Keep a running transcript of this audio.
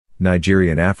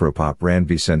Nigerian Afropop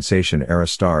R&B sensation Ayra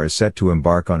Starr is set to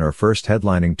embark on her first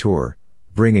headlining tour,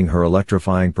 bringing her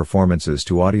electrifying performances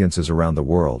to audiences around the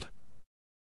world.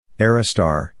 Ayra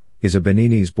Starr is a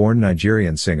Beninese-born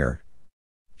Nigerian singer.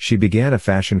 She began a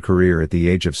fashion career at the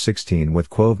age of 16 with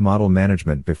Quove Model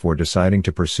Management before deciding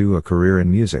to pursue a career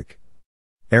in music.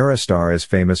 Ayra Starr is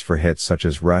famous for hits such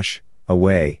as Rush,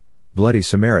 Away, Bloody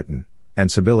Samaritan,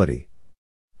 and Civility.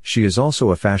 She is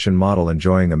also a fashion model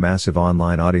enjoying a massive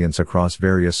online audience across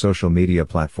various social media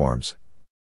platforms.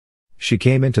 She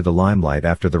came into the limelight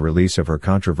after the release of her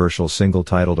controversial single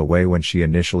titled Away. When she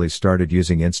initially started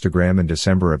using Instagram in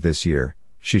December of this year,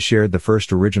 she shared the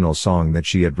first original song that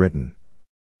she had written.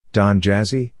 Don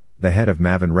Jazzy, the head of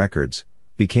Mavin Records,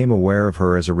 became aware of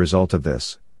her as a result of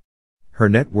this. Her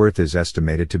net worth is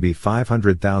estimated to be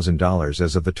 $500,000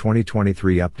 as of the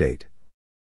 2023 update.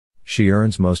 She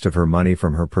earns most of her money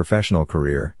from her professional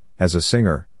career, as a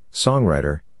singer,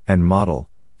 songwriter, and model,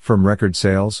 from record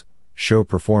sales, show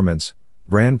performance,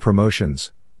 brand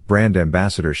promotions, brand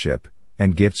ambassadorship,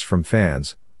 and gifts from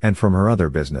fans, and from her other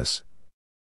business.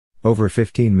 Over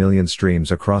 15 million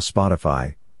streams across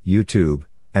Spotify, YouTube,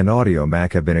 and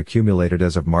Audiomack have been accumulated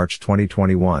as of March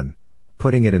 2021,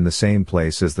 putting it in the same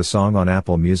place as the song on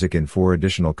Apple Music in 4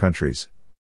 additional countries.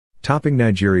 Topping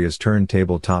Nigeria's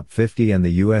Turntable Top 50 and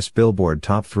the US Billboard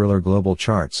Top Thriller Global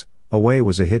Charts, Away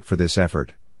was a hit for this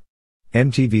effort.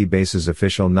 MTV Base's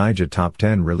official Nigeria Top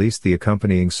 10 released the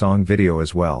accompanying song video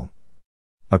as well.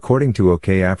 According to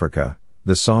OK Africa,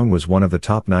 the song was one of the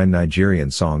top 9 Nigerian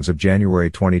songs of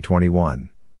January 2021.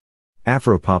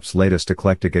 Afropop's latest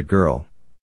eclectic It Girl.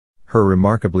 Her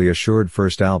remarkably assured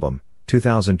first album,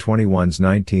 2021's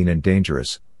 19 and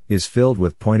Dangerous, is filled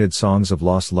with pointed songs of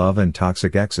lost love and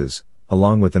toxic exes,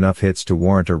 along with enough hits to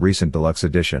warrant a recent deluxe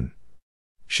edition.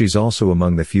 She's also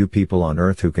among the few people on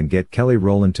earth who can get Kelly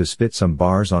Rowland to spit some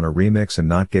bars on a remix and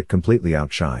not get completely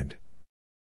outshined.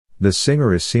 The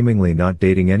singer is seemingly not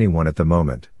dating anyone at the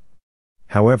moment.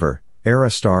 However, Ayra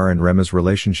Starr and Rema's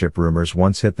relationship rumors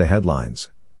once hit the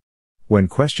headlines. When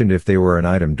questioned if they were an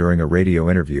item during a radio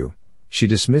interview, she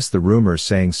dismissed the rumors,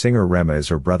 saying singer Rema is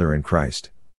her brother in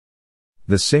Christ.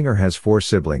 The singer has 4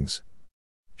 siblings.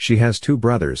 She has 2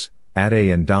 brothers, Ade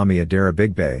and Dami Adara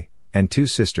Bigbe, and 2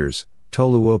 sisters,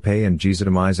 Tolu Ope and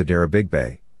Jizadamiz Adara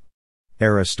Bigbe.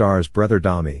 Ayra Starr's brother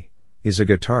Dami is a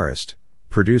guitarist,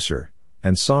 producer,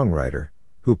 and songwriter,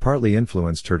 who partly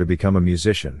influenced her to become a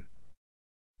musician.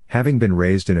 Having been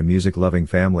raised in a music-loving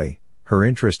family, her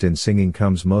interest in singing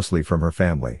comes mostly from her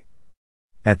family.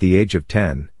 At the age of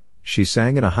 10, she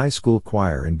sang in a high school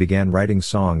choir and began writing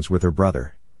songs with her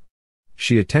brother.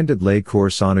 She attended Le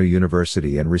Cours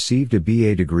University and received a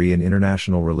BA degree in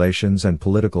International Relations and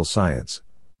Political Science.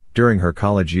 During her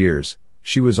college years,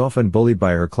 she was often bullied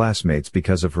by her classmates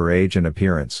because of her age and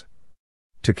appearance.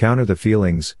 To counter the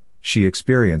feelings she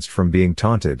experienced from being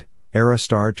taunted, Ayra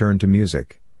Starr turned to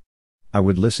music. I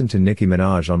would listen to Nicki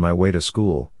Minaj on my way to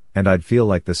school, and I'd feel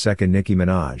like the second Nicki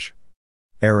Minaj.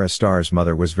 Ayra Starr's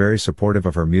mother was very supportive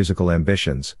of her musical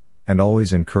ambitions, and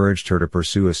always encouraged her to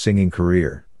pursue a singing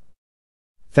career.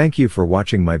 Thank you for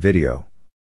watching my video.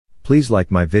 Please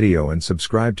like my video and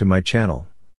subscribe to my channel.